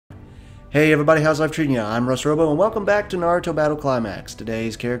Hey everybody, how's life treating you? I'm Russ Robo, and welcome back to Naruto Battle Climax.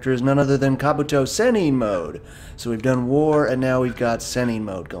 Today's character is none other than Kabuto Sennin mode. So we've done War, and now we've got Sennin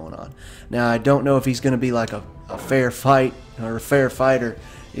mode going on. Now, I don't know if he's going to be like a fair fight, or a fair fighter.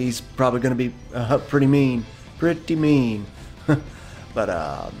 He's probably going to be pretty mean. Pretty mean. But,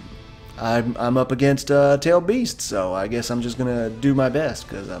 I'm up against Tail Beast, so I guess I'm just going to do my best,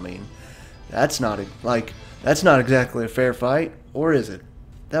 because, I mean, that's not exactly a fair fight, or is it?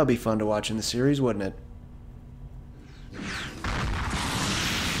 That would be fun to watch in the series, wouldn't it?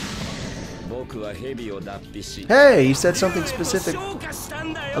 Hey, he said something specific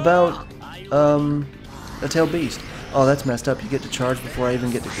about a Tail Beast. Oh, that's messed up. You get to charge before I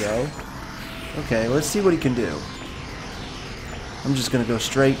even get to go. Okay, let's see what he can do. I'm just gonna go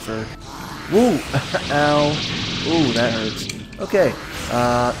straight for. Woo! Ow! Ooh, that hurts. Okay.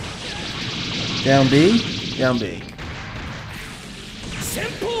 Down B. Down B.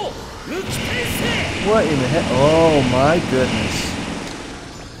 What in the heck? Oh my goodness.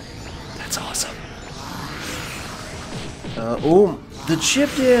 That's awesome. Oh, the chip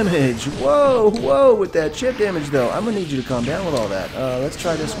damage. Whoa, whoa, with that chip damage though. I'm gonna need you to calm down with all that. Let's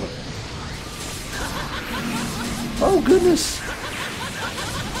try this one. Oh goodness.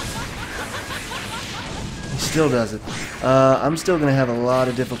 He still does it. I'm still gonna have a lot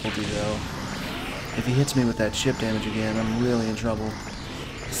of difficulty though. If he hits me with that chip damage again, I'm really in trouble.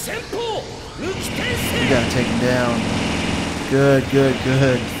 You gotta take him down. Good, good,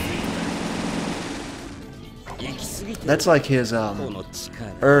 good. That's like his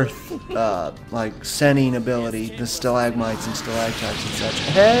Earth, like Sennin ability, the stalagmites and stalactites and such.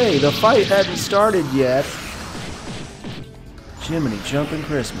 Hey, the fight hadn't started yet. Jiminy jumping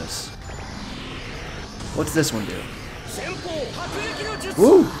Christmas. What's this one do?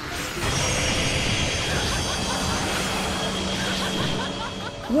 Woo!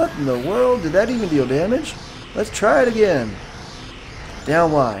 What in the world? Did that even deal damage? Let's try it again.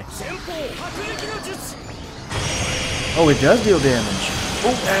 Down Y. Oh, it does deal damage.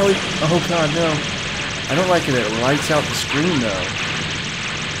 Oh, owie. Oh, God, no. I don't like it. It lights out the screen, though.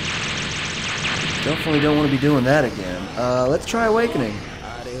 Definitely don't want to be doing that again. Let's try Awakening.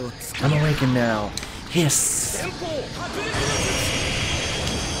 I'm awakened now. Hiss.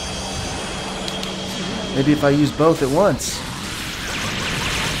 Maybe if I use both at once.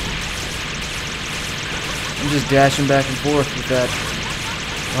 I'm just dashing back and forth with that,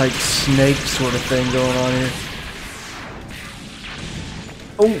 like, snake sort of thing going on here.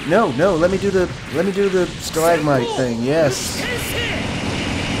 Oh no, no! Let me do the stalagmite thing. Yes.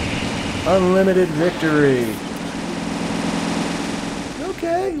 Unlimited victory.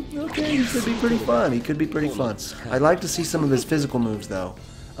 Okay, okay. He could be pretty fun. He could be pretty fun. I'd like to see some of his physical moves though,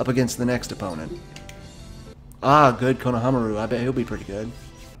 up against the next opponent. Ah, good Konohamaru. I bet he'll be pretty good.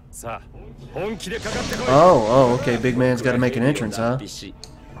 Oh, okay, big man's got to make an entrance, huh?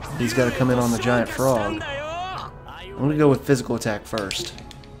 He's got to come in on the giant frog. I'm going to go with physical attack first.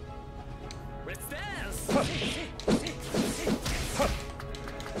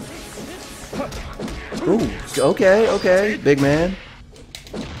 Ooh, okay, okay, big man.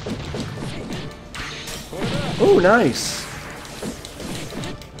 Ooh, nice.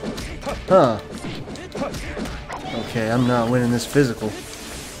 Huh. Okay, I'm not winning this physical.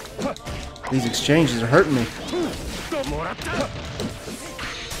 These exchanges are hurting me.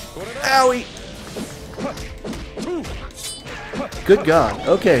 Owie! Good God.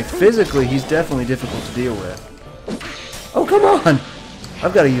 Okay, physically he's definitely difficult to deal with. Oh, come on!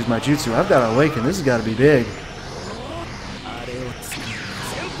 I've got to use my jutsu. I've got to awaken. This has got to be big.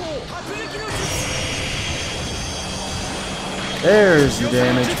 There's the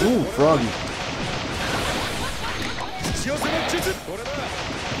damage. Ooh, froggy.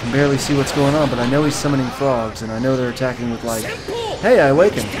 I can barely see what's going on, but I know he's summoning frogs, and I know they're attacking with, like... Hey, I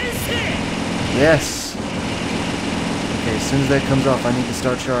awakened! Yes! Okay, as soon as that comes off, I need to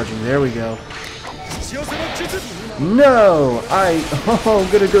start charging. There we go. No! Oh,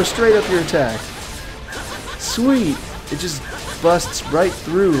 I'm gonna go straight up your attack. Sweet! It just busts right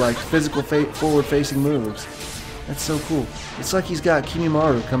through, like, physical forward-facing moves. That's so cool. It's like he's got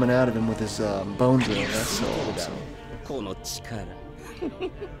Kimimaru coming out of him with his bone drill. That's so awesome.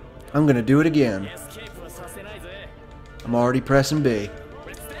 I'm gonna do it again. I'm already pressing B.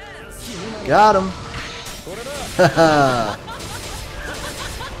 Got him! Haha!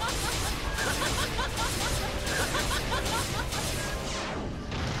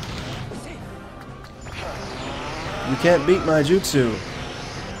 You can't beat my jutsu.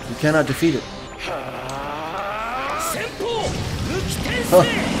 You cannot defeat it. Oh,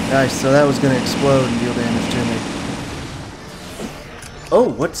 nice. So that was gonna explode and deal damage to me. Oh,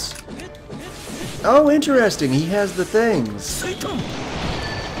 what's... Oh, interesting. He has the things.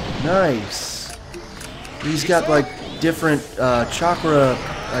 Nice. He's got like different chakra,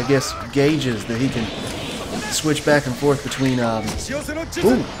 I guess, gauges that he can switch back and forth between.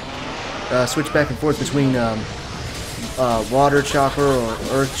 Switch back and forth between water chakra or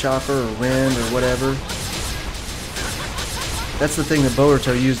earth chakra or wind or whatever. That's the thing that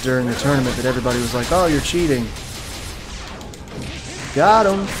Boruto used during the tournament that everybody was like, "Oh, you're cheating." Got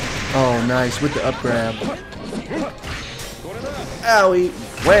him. Oh, nice with the up grab. Owie.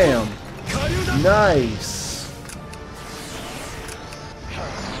 Wham. Nice.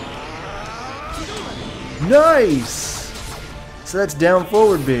 Nice. So that's down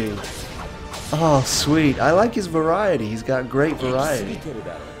forward B. Oh, sweet. I like his variety. He's got great variety.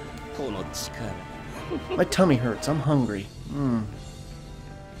 My tummy hurts. I'm hungry.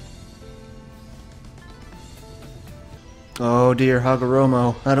 Oh dear,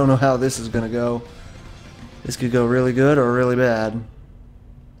 Hagoromo. I don't know how this is gonna go. This could go really good or really bad.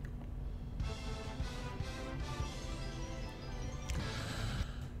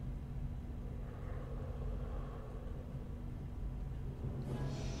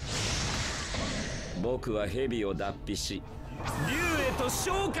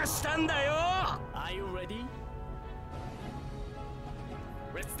 Are you ready?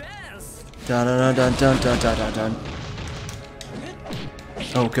 Let's dance. Dun dun dun dun dun dun dun dun.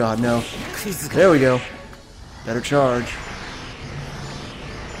 Oh god, no. There we go. Better charge.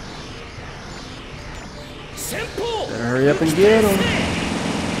 Better hurry up and get him.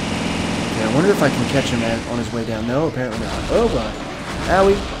 Okay, I wonder if I can catch him on his way down. No, apparently not. Oh god.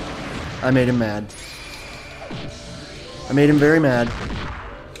 Owie. I made him mad. I made him very mad.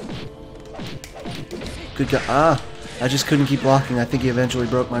 Good God. Ah! I just couldn't keep blocking. I think he eventually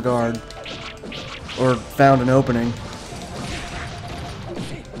broke my guard. Or found an opening.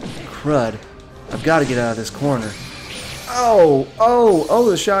 Crud. I've got to get out of this corner. Oh! Oh! Oh,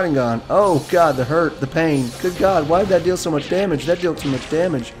 the Sharingan. Oh, God, the hurt. The pain. Good God, why did that deal so much damage? That dealt too much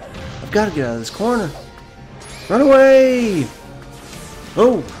damage. I've got to get out of this corner. Run away!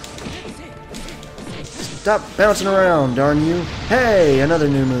 Oh! Stop bouncing around, darn you. Hey, another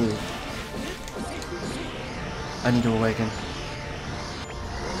new move. I need to awaken.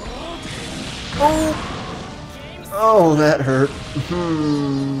 Oh! Oh, that hurt.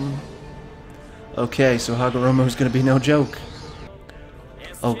 Okay, so Hagoromo's gonna be no joke.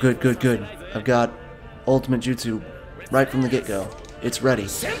 Oh, good, good, good. I've got ultimate jutsu right from the get-go. It's ready.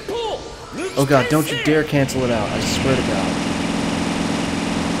 Oh god, don't you dare cancel it out. I swear to god.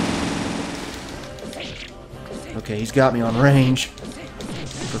 Okay, he's got me on range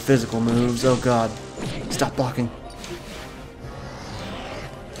for physical moves. Oh god. Stop blocking.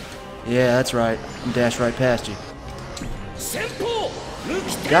 Yeah, that's right. I'm dashed right past you.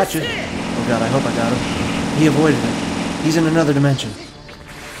 Gotcha. Oh god, I hope I got him. He avoided it. He's in another dimension.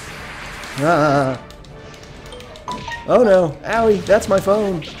 Ah. Oh no. Owie, that's my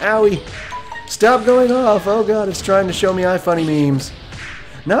phone. Owie. Stop going off. Oh god, it's trying to show me iFunny memes.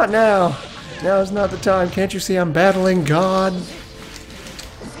 Not now. Now is not the time. Can't you see I'm battling God?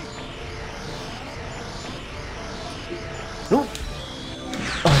 Oh,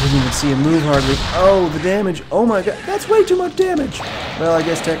 I didn't even see him move hardly. Oh, the damage. Oh my god. That's way too much damage. Well, I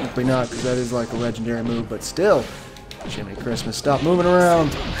guess technically not, because that is like a legendary move, but still. Jiminy Christmas, stop moving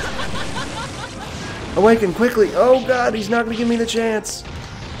around. Awaken quickly. Oh god, he's not going to give me the chance.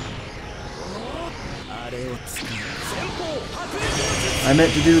 I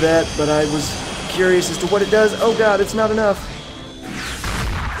meant to do that, but I was curious as to what it does. Oh god, it's not enough.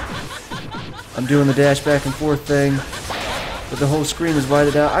 I'm doing the dash back and forth thing, but the whole screen is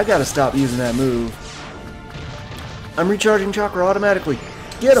whited out. I gotta stop using that move. I'm recharging chakra automatically.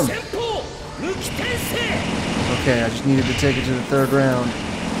 Get him! Okay, I just needed to take it to the third round.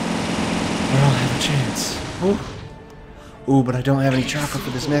 I don't have a chance. Ooh. Ooh, but I don't have any chakra for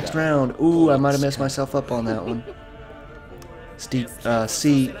this next round. Ooh, I might have messed myself up on that one.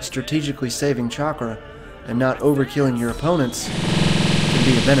 C, strategically saving chakra and not overkilling your opponents can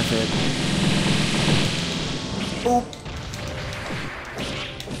be a benefit. Oh.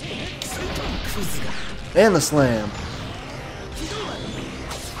 And the slam.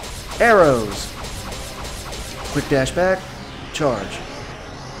 Arrows. Quick dash back. Charge.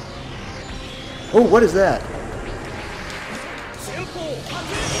 Oh, what is that?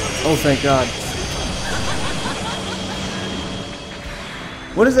 Oh, thank God.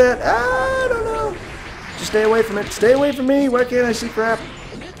 What is that? I don't know. Just stay away from it. Stay away from me. Why can't I see crap?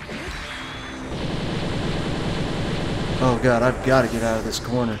 Oh god, I've got to get out of this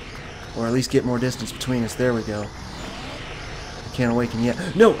corner. Or at least get more distance between us. There we go. Can't awaken yet.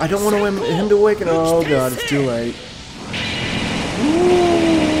 No, I don't want him to awaken. Oh god, it's too late.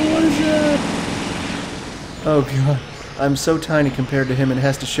 Ooh, what is that? Oh god. I'm so tiny compared to him, and it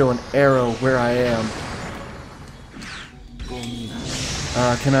has to show an arrow where I am.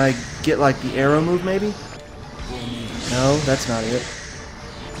 Can I get, like, the arrow move, maybe? No, that's not it.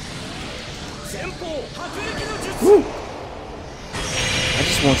 Woo! I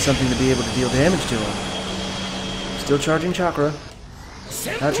just want something to be able to deal damage to him. Still charging chakra.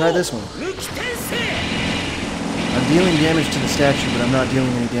 I'll try this one. I'm dealing damage to the statue, but I'm not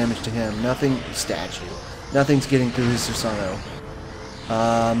dealing any damage to him. Nothing... Statue. Nothing's getting through his Susanoo.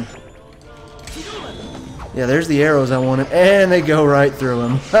 Yeah, there's the arrows I wanted, and they go right through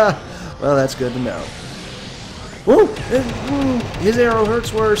him. Ha! Well, that's good to know. Woo! Woo! His arrow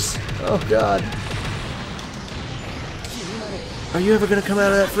hurts worse. Oh, God. Are you ever gonna come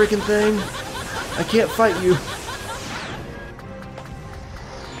out of that freaking thing? I can't fight you.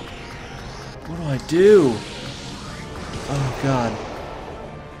 What do I do? Oh, God.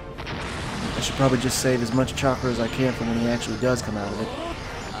 I should probably just save as much chakra as I can for when he actually does come out of it.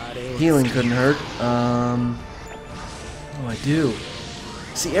 Healing couldn't hurt. What do I do?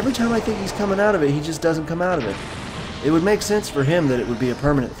 See, every time I think he's coming out of it, he just doesn't come out of it. It would make sense for him that it would be a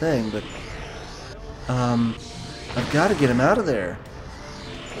permanent thing, but... I've got to get him out of there.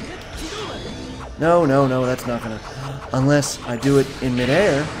 No, no, no, that's not gonna... Unless I do it in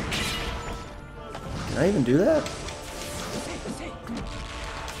midair. Can I even do that?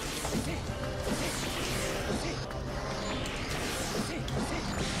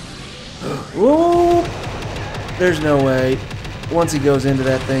 Whoa! There's no way. Once he goes into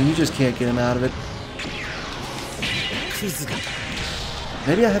that thing, you just can't get him out of it.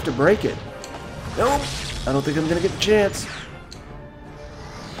 Maybe I have to break it. Nope. I don't think I'm gonna get the chance.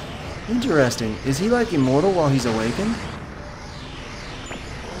 Interesting. Is he like immortal while he's awakened?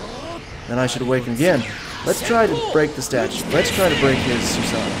 Then I should awaken again. Let's try to break the statue. Let's try to break his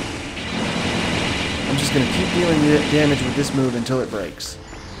Susanoo. I'm just gonna keep dealing damage with this move until it breaks.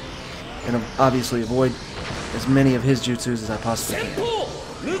 And obviously avoid as many of his jutsus as I possibly can.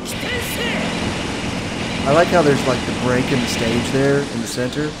 I like how there's like the break in the stage there in the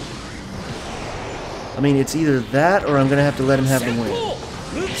center. I mean, it's either that or I'm going to have to let him have the win. I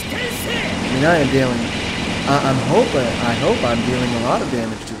mean, I am dealing... I hope I'm dealing a lot of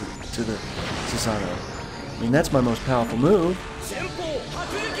damage to the Susanoo. I mean, that's my most powerful move.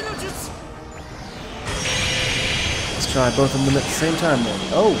 Let's try both of them at the same time then.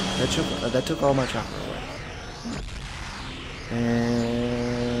 Oh, that took all my chakra away.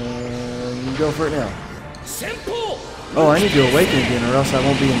 And go for it now. Oh, I need to awaken again or else I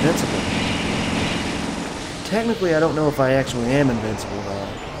won't be invincible. Technically, I don't know if I actually am invincible, though.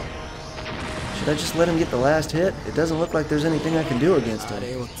 Should I just let him get the last hit? It doesn't look like there's anything I can do against him.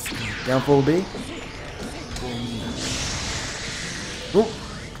 Down full B. Ooh.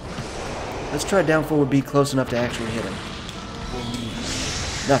 Let's try down forward B close enough to actually hit him.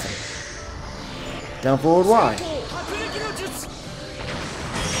 Nothing. Down forward Y.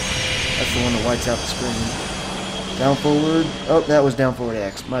 That's the one that whites out the screen. Down forward. Oh, that was down forward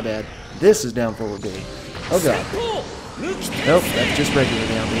X. My bad. This is down forward B. Oh god. Nope, that's just regular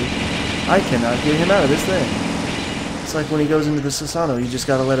down B. I cannot get him out of this thing. It's like when he goes into the Susanoo, you just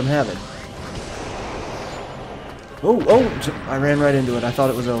gotta let him have it. Oh, oh! I ran right into it. I thought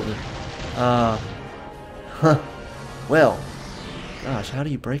it was over. Well. Gosh, how do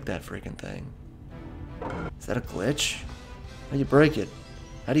you break that freaking thing? Is that a glitch? How do you break it?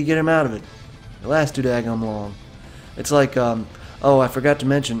 How do you get him out of it? It lasts too daggum long. It's like, oh, I forgot to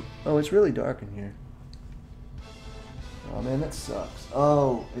mention. Oh, it's really dark in here. Oh man, that sucks.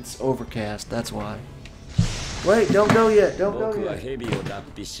 Oh, it's overcast, that's why. Wait, don't go yet, don't go yet.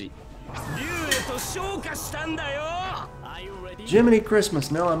 Jiminy Christmas,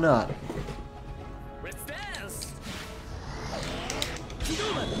 no I'm not.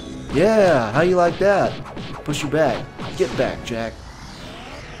 Yeah, how you like that? Push you back. Get back, Jack.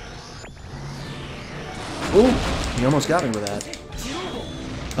 Ooh, he almost got me with that.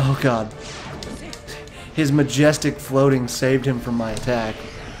 Oh god. His majestic floating saved him from my attack.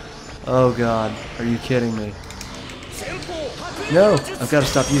 Oh god, are you kidding me? No, I've got to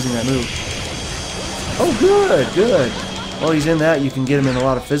stop using that move. Oh good, good. While he's in that, you can get him in a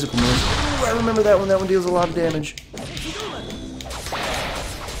lot of physical moves. Ooh, I remember that one. That one deals a lot of damage.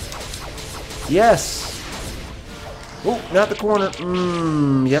 Yes! Oh, not the corner.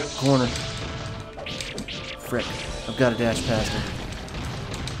 Yep, corner. Frick. I've got to dash past him.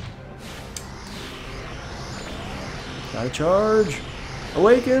 Gotta charge.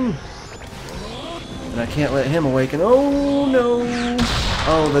 Awaken. And I can't let him awaken. Oh no!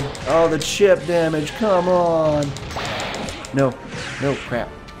 Oh the chip damage, come on! No, crap.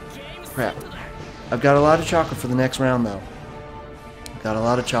 Crap. I've got a lot of chocolate for the next round though. Got a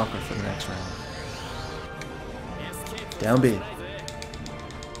lot of chocolate for the next round. Down B.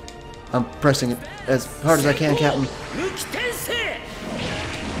 I'm pressing it as hard as I can, Captain.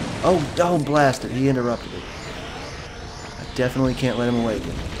 Oh, blast it. He interrupted it. I definitely can't let him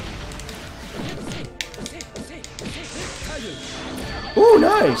awaken. Ooh,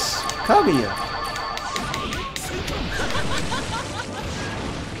 nice! Kaguya!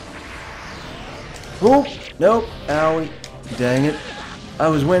 Oh, nope. Owie. Dang it. I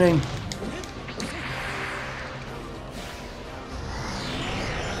was winning.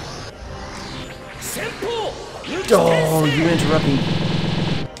 Oh, you interrupt me.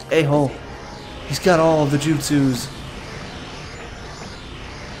 A-hole. He's got all of the jutsus.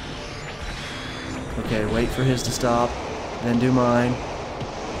 Okay, wait for his to stop. Then do mine.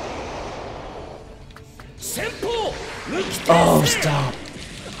 Oh, stop.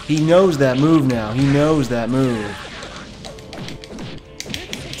 He knows that move now. He knows that move.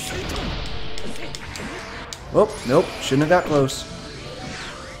 Oh, nope. Shouldn't have got close.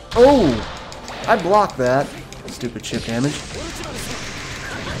 Oh! I blocked that. Stupid chip damage.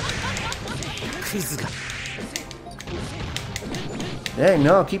 Dang,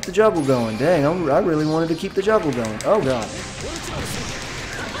 no, keep the juggle going. Dang, I really wanted to keep the juggle going. Oh, God.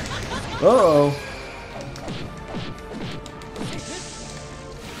 Uh-oh.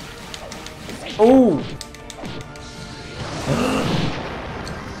 Oh!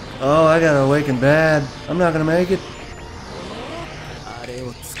 Oh, I gotta awaken bad. I'm not gonna make it.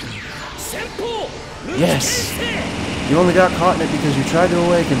 Yes! You only got caught in it because you tried to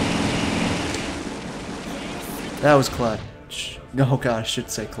awaken. That was clutch. Oh god, I should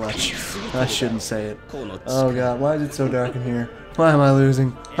say clutch. I shouldn't say it. Oh god, why is it so dark in here? Why am I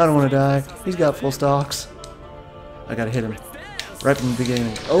losing? I don't want to die. He's got full stocks. I gotta hit him. Right from the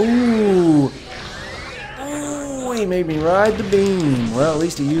beginning. Oh! Oh, he made me ride the beam. Well, at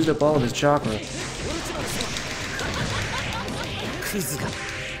least he used up all of his chakra.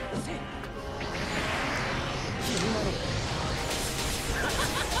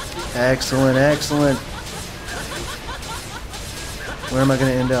 Excellent, excellent. Where am I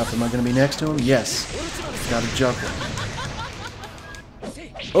going to end up? Am I going to be next to him? Yes. Got a juggle.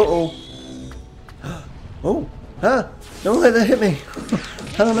 Uh-oh. Oh. Huh. Don't let that hit me.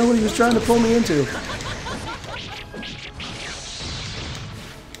 I don't know what he was trying to pull me into.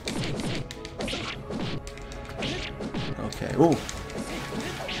 Okay. Ooh.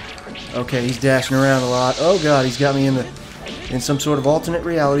 Okay, he's dashing around a lot. Oh god, he's got me in some sort of alternate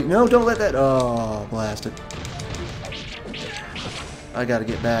reality. No, don't let that... Oh, blast it. I gotta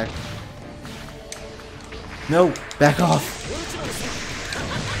get back. No, back off.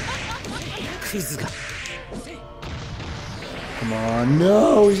 Come on,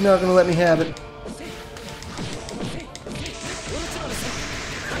 no, he's not gonna let me have it.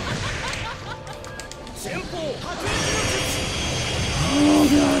 Oh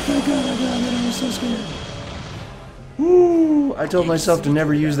god, thank god I got it. I was so scared. Woo! I told myself to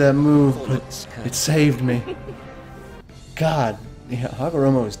never use that move, but it saved me. God, yeah,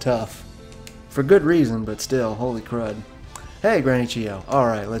 Hagoromo is tough. For good reason, but still, holy crud. Hey, Granny Chio.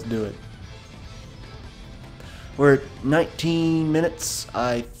 Alright, let's do it. We're at 19 minutes.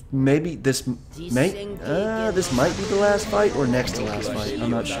 This might be the last fight or next to last fight.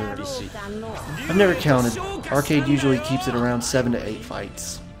 I'm not sure. I've never counted. Arcade usually keeps it around 7 to 8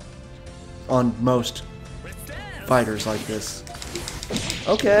 fights on most fighters like this.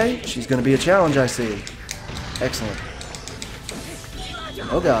 Okay, she's gonna be a challenge, I see. Excellent.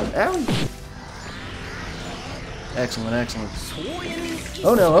 Oh god, ow! Excellent, excellent.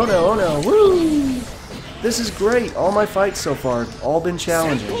 Oh no, oh no, oh no, woo! This is great. All my fights so far have all been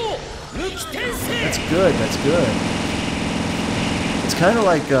challenging. That's good, that's good. It's kind of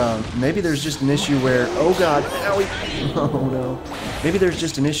like, maybe there's just an issue where, oh god, owie! Oh no. Maybe there's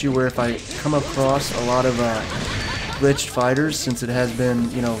just an issue where if I come across a lot of glitched fighters, since it has been,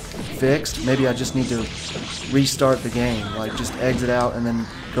 you know, fixed, maybe I just need to restart the game. Like, just exit out and then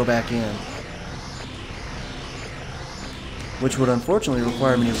go back in. Which would unfortunately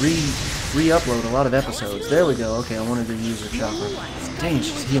require me to re-upload a lot of episodes. There we go. Okay, I wanted to use her chakra. Dang,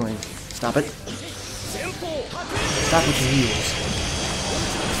 she's healing. Stop it. Stop with your heals.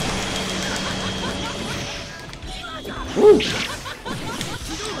 Woo!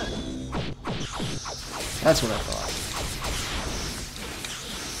 That's what I thought.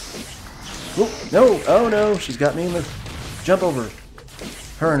 Oh, no! Oh no! She's got me in the jump over.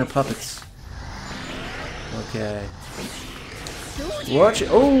 Her and her puppets. Okay. Watch it.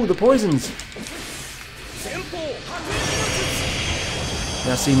 Oh, the poisons.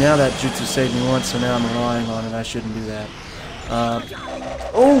 Now see, now that jutsu saved me once, so now I'm relying on it. I shouldn't do that.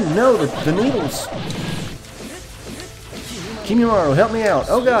 Oh no, the needles. Kimimaro, help me out.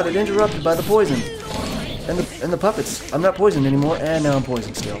 Oh god, it interrupted by the poison. And the puppets. I'm not poisoned anymore, and now I'm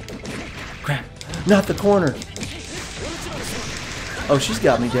poisoned still. Crap. Not the corner. Oh, she's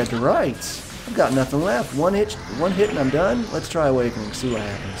got me dead to rights. I've got nothing left. One hit and I'm done. Let's try awakening, see what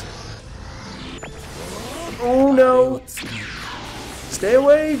happens. Oh no! Stay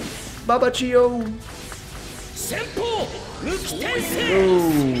away, Babachio! Oh,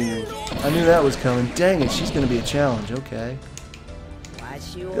 I knew that was coming. Dang it, she's gonna be a challenge. Okay.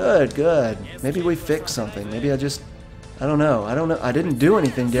 Good, good. Maybe we fixed something. Maybe I don't know. I didn't do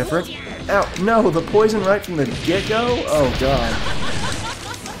anything different. Ow, no, the poison right from the get-go? Oh god.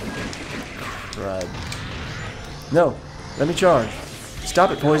 Right. No, let me charge.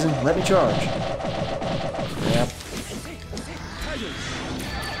 Stop it, poison. Let me charge. Yep.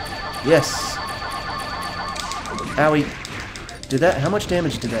 Yes. Owie. Did that? How much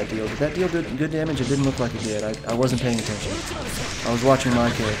damage did that deal? Did that deal good damage? It didn't look like it did. I wasn't paying attention. I was watching my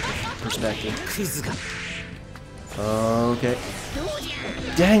character perspective. Okay.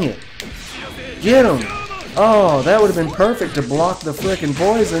 Dang it. Get him. Oh, that would have been perfect to block the frickin'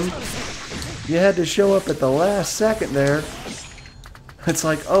 poison. You had to show up at the last second there. It's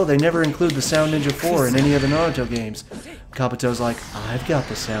like, oh, they never include the Sound Ninja 4 in any of the Naruto games. Kabuto's like, I've got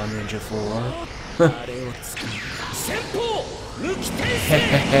the Sound Ninja 4.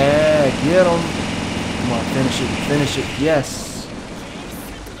 Get him! Come on, finish it, yes!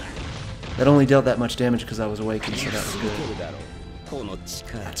 That only dealt that much damage because I was awakened, so that was good.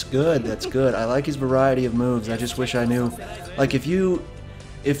 That's good, that's good. I like his variety of moves. I just wish I knew. Like,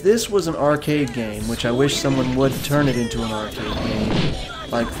 if this was an arcade game, which I wish someone would turn it into an arcade game,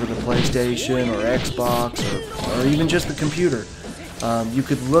 like for the PlayStation or Xbox or even just the computer, you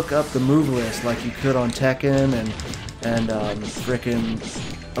could look up the move list like you could on Tekken and frickin',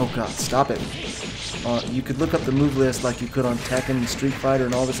 oh god, stop it. You could look up the move list like you could on Tekken and Street Fighter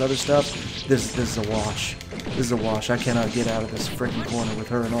and all this other stuff. This is a wash. This is a wash. I cannot get out of this frickin' corner with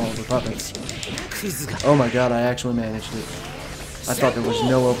her and all of the puppets. Oh my god, I actually managed it. I thought there was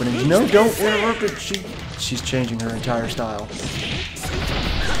no openings. No, don't interrupt it. She's changing her entire style.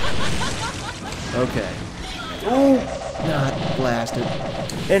 Okay. Oh, not blasted.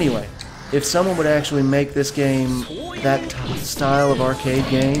 Anyway, if someone would actually make this game that style of arcade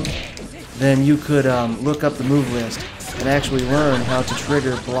game, then you could look up the move list and actually learn how to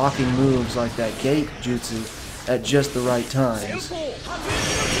trigger blocking moves like that gate jutsu at just the right times.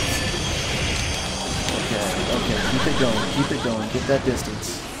 Okay, keep it going, get that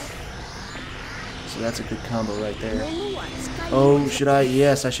distance. So that's a good combo right there. Oh, should I?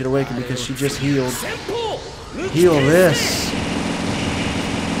 Yes, I should awaken because she just healed. Heal this.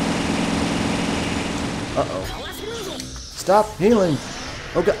 Uh-oh. Stop healing.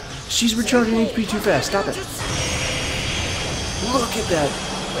 Oh god, she's recharging HP too fast. Stop it. Look at that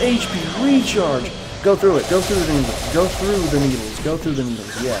HP recharge. Go through it, go through the needles, go through the needles, go through the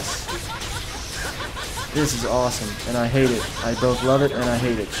needles, yes. This is awesome, and I hate it. I both love it and I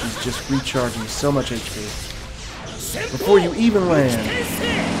hate it. She's just recharging so much HP. Before you even land.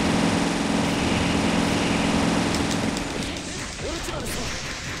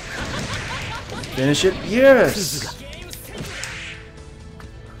 Finish it. Yes!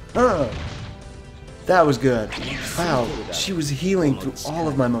 That was good. Wow, she was healing through all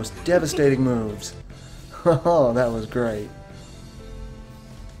of my most devastating moves. Oh, that was great.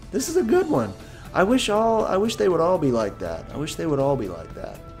 This is a good one. I wish they would all be like that. I wish they would all be like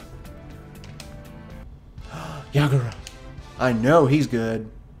that. Yagura. I know he's good.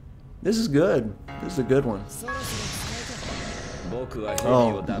 This is good. This is a good one.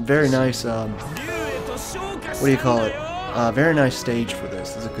 Oh, very nice, what do you call it? Very nice stage for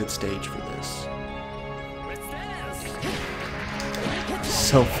this. This is a good stage for this.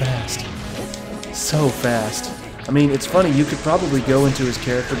 So fast. So fast. I mean, it's funny, you could probably go into his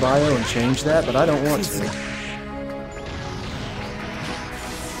character bio and change that, but I don't want to.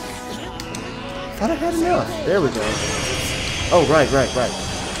 Thought I had enough. There we go. Oh, right.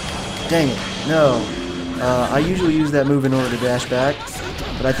 Dang it. No. I usually use that move in order to dash back,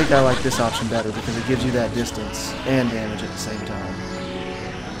 but I think I like this option better because it gives you that distance and damage at the same time.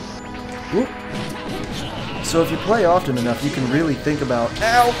 Whoop. So if you play often enough, you can really think about,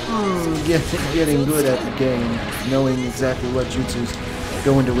 getting good at the game, knowing exactly what jutsus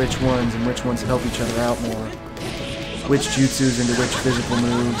go into which ones and which ones help each other out more. which jutsus into which physical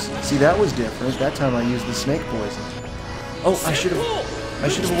moves. See, that was different. That time I used the snake poison. Oh, I should have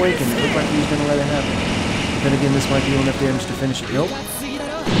awakened. It looked like he was going to let it happen. Then again, this might do enough damage to finish it. Nope.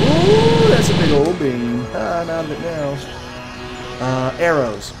 Ooh, that's a big old beam. Ah, not of it now.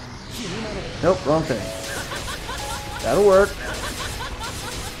 Arrows. Nope, wrong thing. That'll work.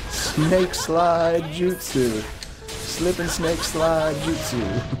 Snake slide jutsu. Slip and snake slide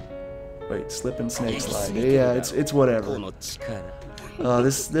jutsu. Wait, slip and snake slide. Yeah, it's whatever.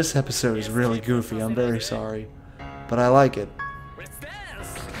 This episode is really goofy. I'm very sorry, but I like it.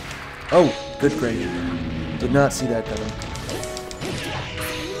 Oh, good gravy. Did not see that coming.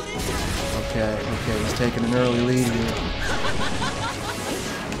 Okay, he's taking an early lead here.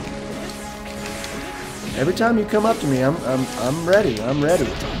 Every time you come up to me, I'm ready. I'm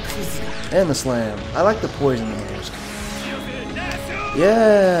ready. And the slam. I like the poison the most.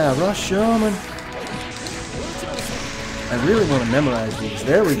 Yeah, Russ Showman. I really want to memorize these.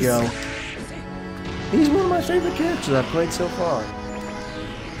 There we go. He's one of my favorite characters I've played so far.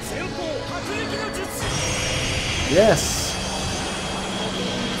 Yes.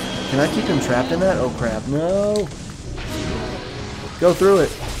 Can I keep him trapped in that? Oh crap, no. Go through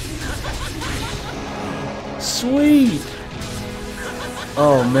it. Sweet.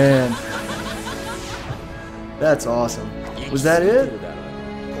 Oh man. That's awesome. Was that it?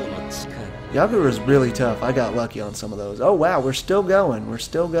 Yagura is really tough. I got lucky on some of those. Oh wow, we're still going. We're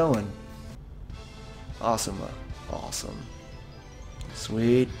still going. Awesome. Awesome.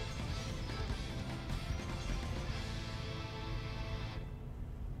 Sweet.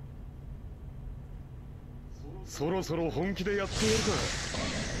 Dun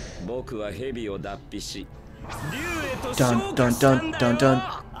dun dun dun dun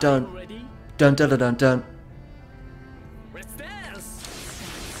dun dun dun dun dun dun.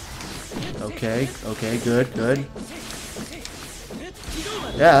 Okay, good.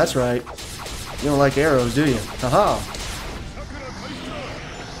 Yeah, that's right. You don't like arrows, do you? Haha.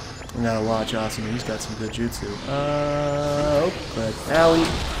 I gotta watch Asuma. He's got some good jutsu. Oh, good. Owie.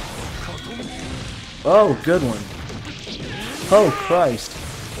 Oh, good one. Oh, Christ.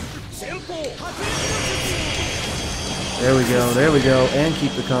 There we go. And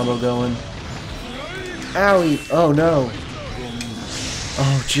keep the combo going. Owie. Oh, no.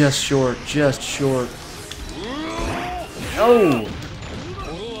 Oh, just short. Oh!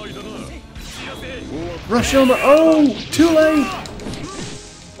 Rashoma! Oh! Too late!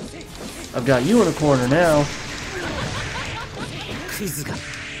 I've got you in a corner now.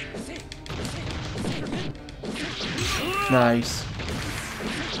 Nice.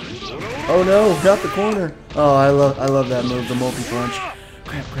 Oh no, not the corner. Oh, I love that move, the multi-punch.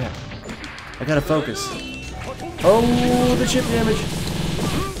 Crap. I gotta focus. Oh, the chip damage.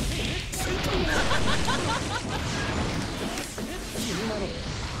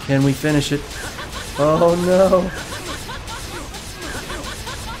 Can we finish it? Oh no.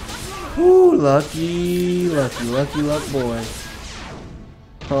 Ooh, lucky luck boy.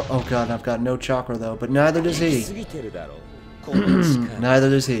 Oh god, I've got no chakra though, but neither does he. Neither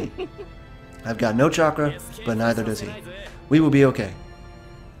does he. I've got no chakra, but neither does he. We will be okay.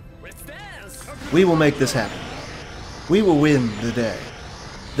 We will make this happen. We will win the day.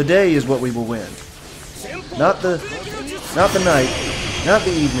 The day is what we will win. Not the night, not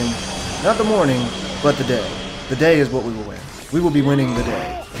the evening, not the morning, but the day. The day is what we will win. We will be winning the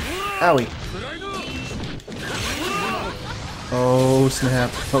day. Owie. Oh, snap.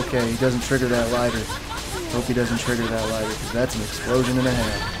 Okay, he doesn't trigger that lighter. Hope he doesn't trigger that lighter, because that's an explosion and a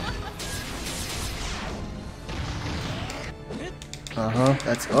half.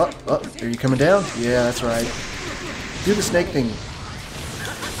 That's... Oh, are you coming down? Yeah, that's right. Do the snake thing.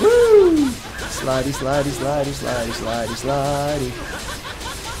 Woo! Slidey.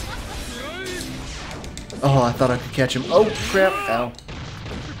 Oh, I thought I could catch him. Oh, crap. Ow.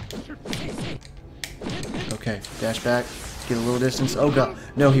 Okay, dash back. Get a little distance. Oh, God.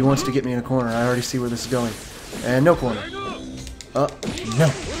 No, he wants to get me in a corner. I already see where this is going. And no corner. No.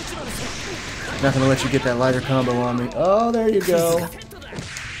 Not going to let you get that lighter combo on me. Oh, there you go.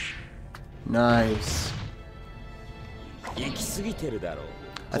 Nice.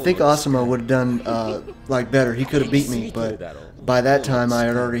 I think Asuma would have done like better. He could have beat me, but by that time I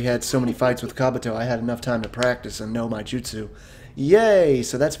had already had so many fights with Kabuto. I had enough time to practice and know my jutsu. Yay!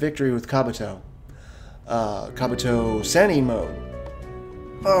 So that's victory with Kabuto. Kabuto Sennin mode.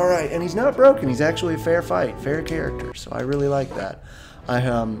 Alright, and he's not broken. He's actually a fair fight, fair character. So I really like that.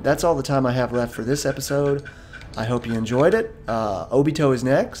 That's all the time I have left for this episode. I hope you enjoyed it. Obito is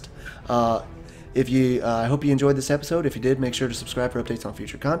next. I hope you enjoyed this episode. If you did, make sure to subscribe for updates on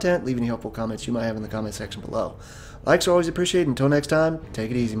future content. Leave any helpful comments you might have in the comment section below. Likes are always appreciated. Until next time,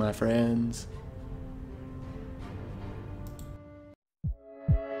 take it easy, my friends.